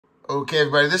Okay,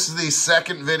 everybody, this is the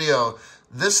second video.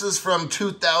 This is from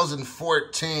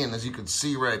 2014, as you can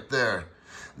see right there.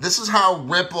 This is how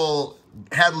Ripple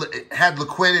had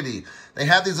liquidity. They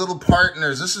had these little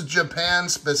partners. This is Japan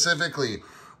specifically.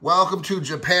 Welcome to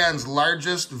Japan's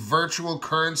largest virtual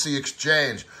currency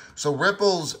exchange. So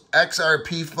Ripple's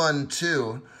XRP Fund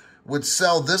 2 would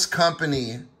sell this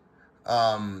company,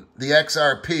 the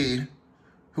XRP,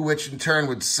 which in turn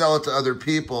would sell it to other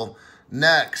people.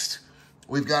 Next,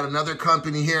 we've got another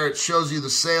company here. It shows you the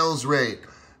sales rate.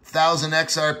 1,000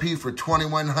 XRP for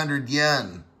 2,100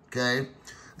 yen, okay?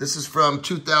 This is from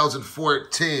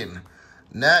 2014.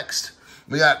 Next,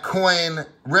 we got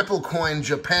Ripple Coin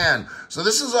Japan. So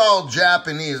this is all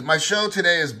Japanese. My show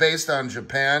today is based on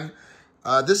Japan.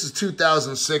 This is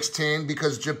 2016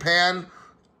 because Japan,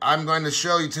 I'm going to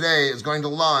show you today, is going to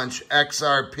launch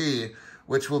XRP,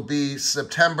 which will be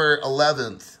September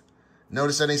 11th.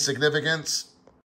 Notice any significance?